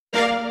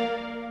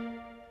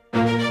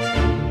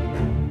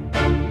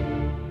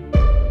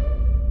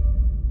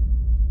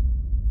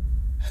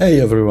Hey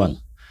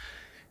everyone!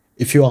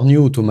 If you are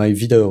new to my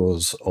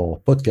videos or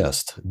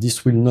podcast,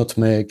 this will not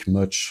make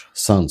much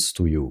sense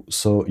to you,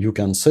 so you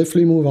can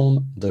safely move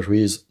on. There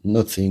is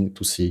nothing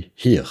to see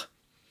here.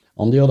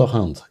 On the other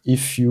hand,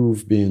 if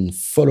you've been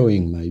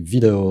following my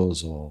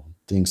videos or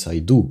things I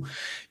do,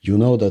 you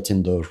know that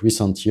in the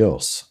recent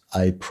years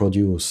I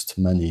produced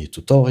many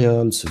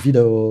tutorials,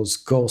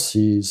 videos,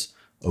 courses,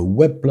 a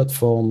web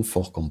platform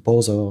for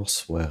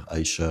composers where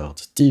I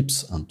shared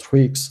tips and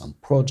tricks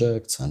and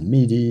projects and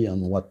MIDI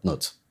and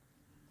whatnot.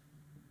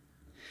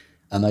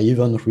 And I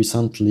even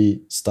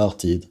recently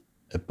started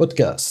a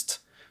podcast.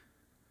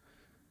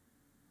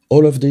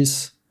 All of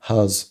this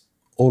has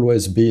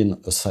always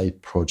been a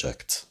side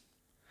project,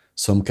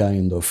 some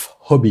kind of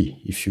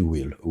hobby, if you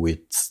will,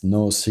 with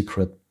no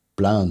secret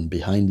plan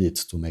behind it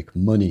to make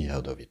money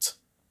out of it.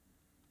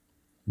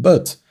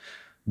 But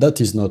that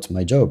is not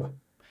my job.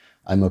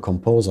 I'm a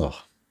composer.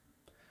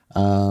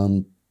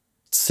 And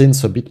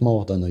since a bit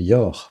more than a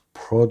year,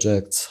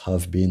 projects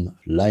have been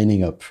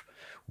lining up,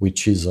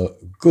 which is a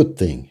good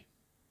thing.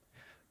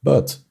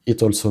 But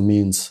it also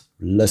means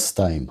less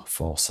time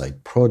for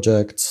side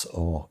projects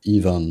or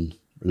even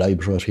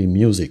library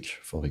music,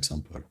 for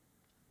example.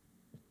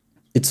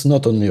 It's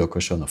not only a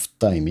question of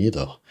time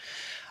either.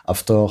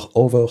 After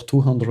over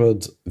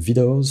 200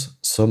 videos,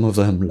 some of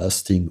them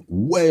lasting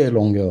way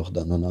longer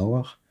than an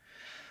hour,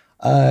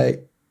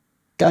 I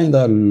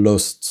kinda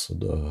lost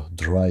the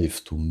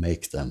drive to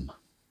make them.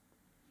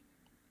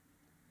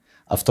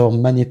 After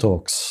many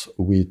talks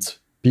with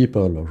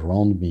people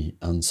around me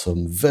and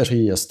some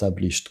very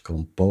established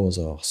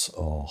composers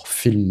or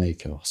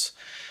filmmakers,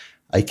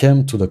 I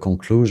came to the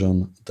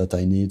conclusion that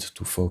I need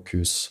to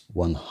focus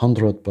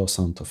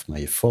 100% of my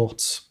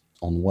efforts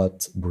on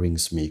what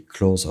brings me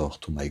closer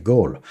to my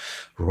goal,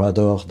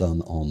 rather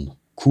than on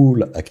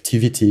cool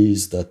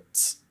activities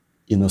that,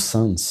 in a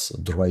sense,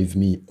 drive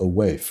me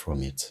away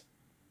from it.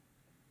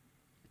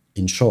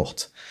 In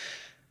short,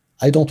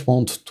 I don't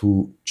want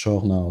to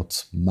churn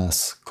out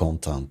mass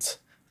content.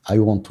 I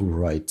want to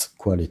write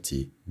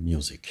quality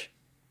music.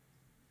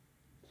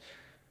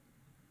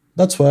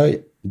 That's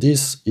why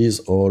this is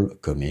all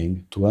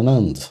coming to an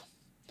end.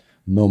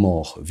 No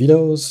more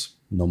videos,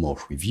 no more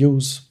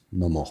reviews,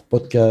 no more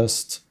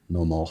podcasts,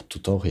 no more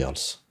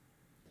tutorials.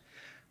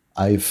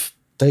 I've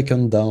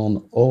taken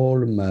down all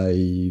my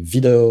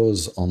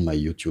videos on my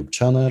YouTube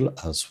channel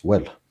as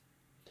well.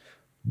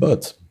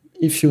 But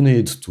if you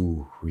need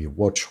to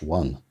rewatch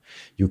one,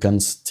 you can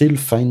still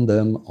find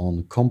them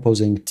on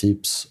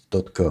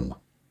composingtips.com.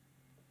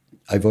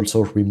 I've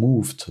also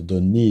removed the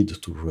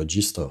need to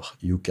register.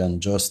 You can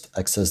just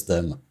access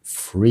them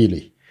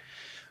freely.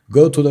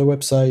 Go to the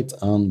website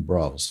and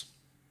browse.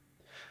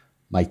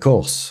 My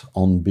course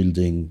on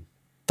building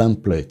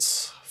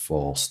templates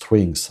for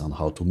strings and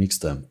how to mix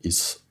them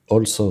is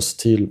also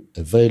still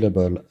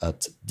available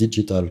at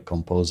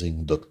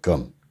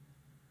digitalcomposing.com.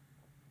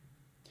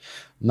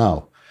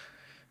 Now,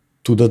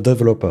 to the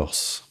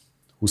developers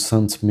who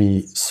sent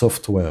me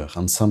software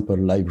and sample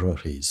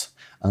libraries,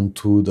 and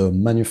to the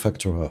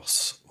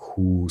manufacturers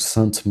who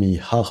sent me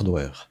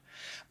hardware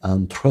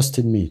and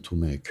trusted me to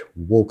make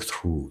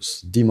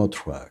walkthroughs, demo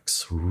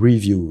tracks,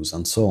 reviews,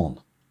 and so on,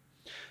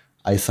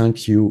 I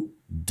thank you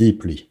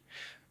deeply.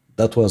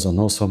 That was an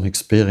awesome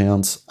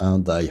experience,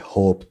 and I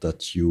hope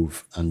that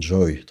you've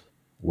enjoyed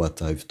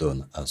what I've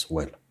done as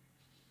well.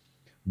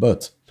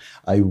 But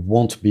I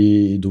won't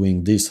be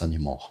doing this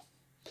anymore.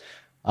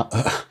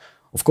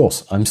 Of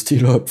course, I'm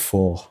still up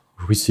for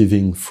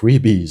receiving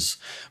freebies,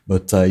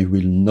 but I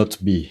will not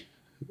be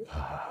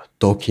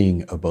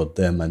talking about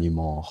them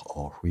anymore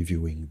or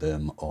reviewing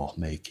them or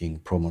making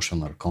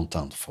promotional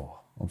content for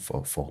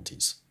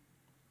these.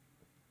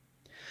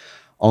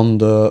 On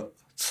the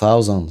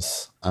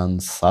thousands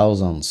and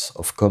thousands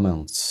of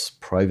comments,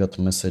 private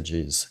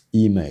messages,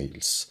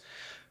 emails,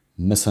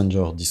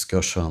 messenger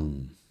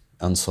discussion,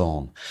 and so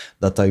on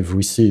that I've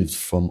received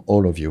from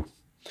all of you,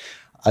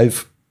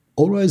 I've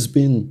always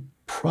been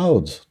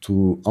proud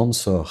to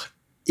answer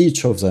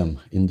each of them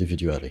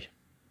individually.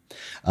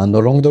 And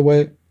along the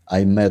way,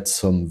 I met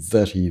some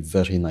very,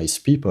 very nice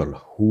people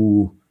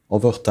who,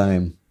 over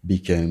time,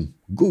 became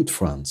good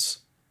friends.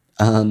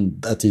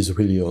 And that is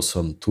really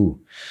awesome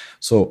too.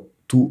 So,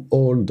 to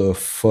all the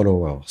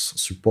followers,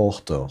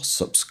 supporters,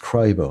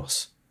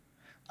 subscribers,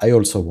 I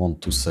also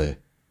want to say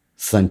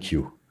thank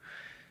you.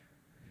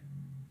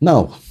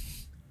 Now,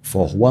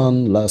 for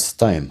one last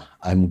time,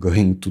 I'm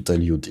going to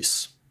tell you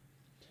this.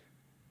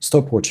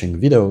 Stop watching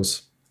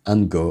videos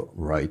and go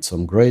write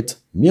some great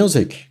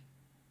music.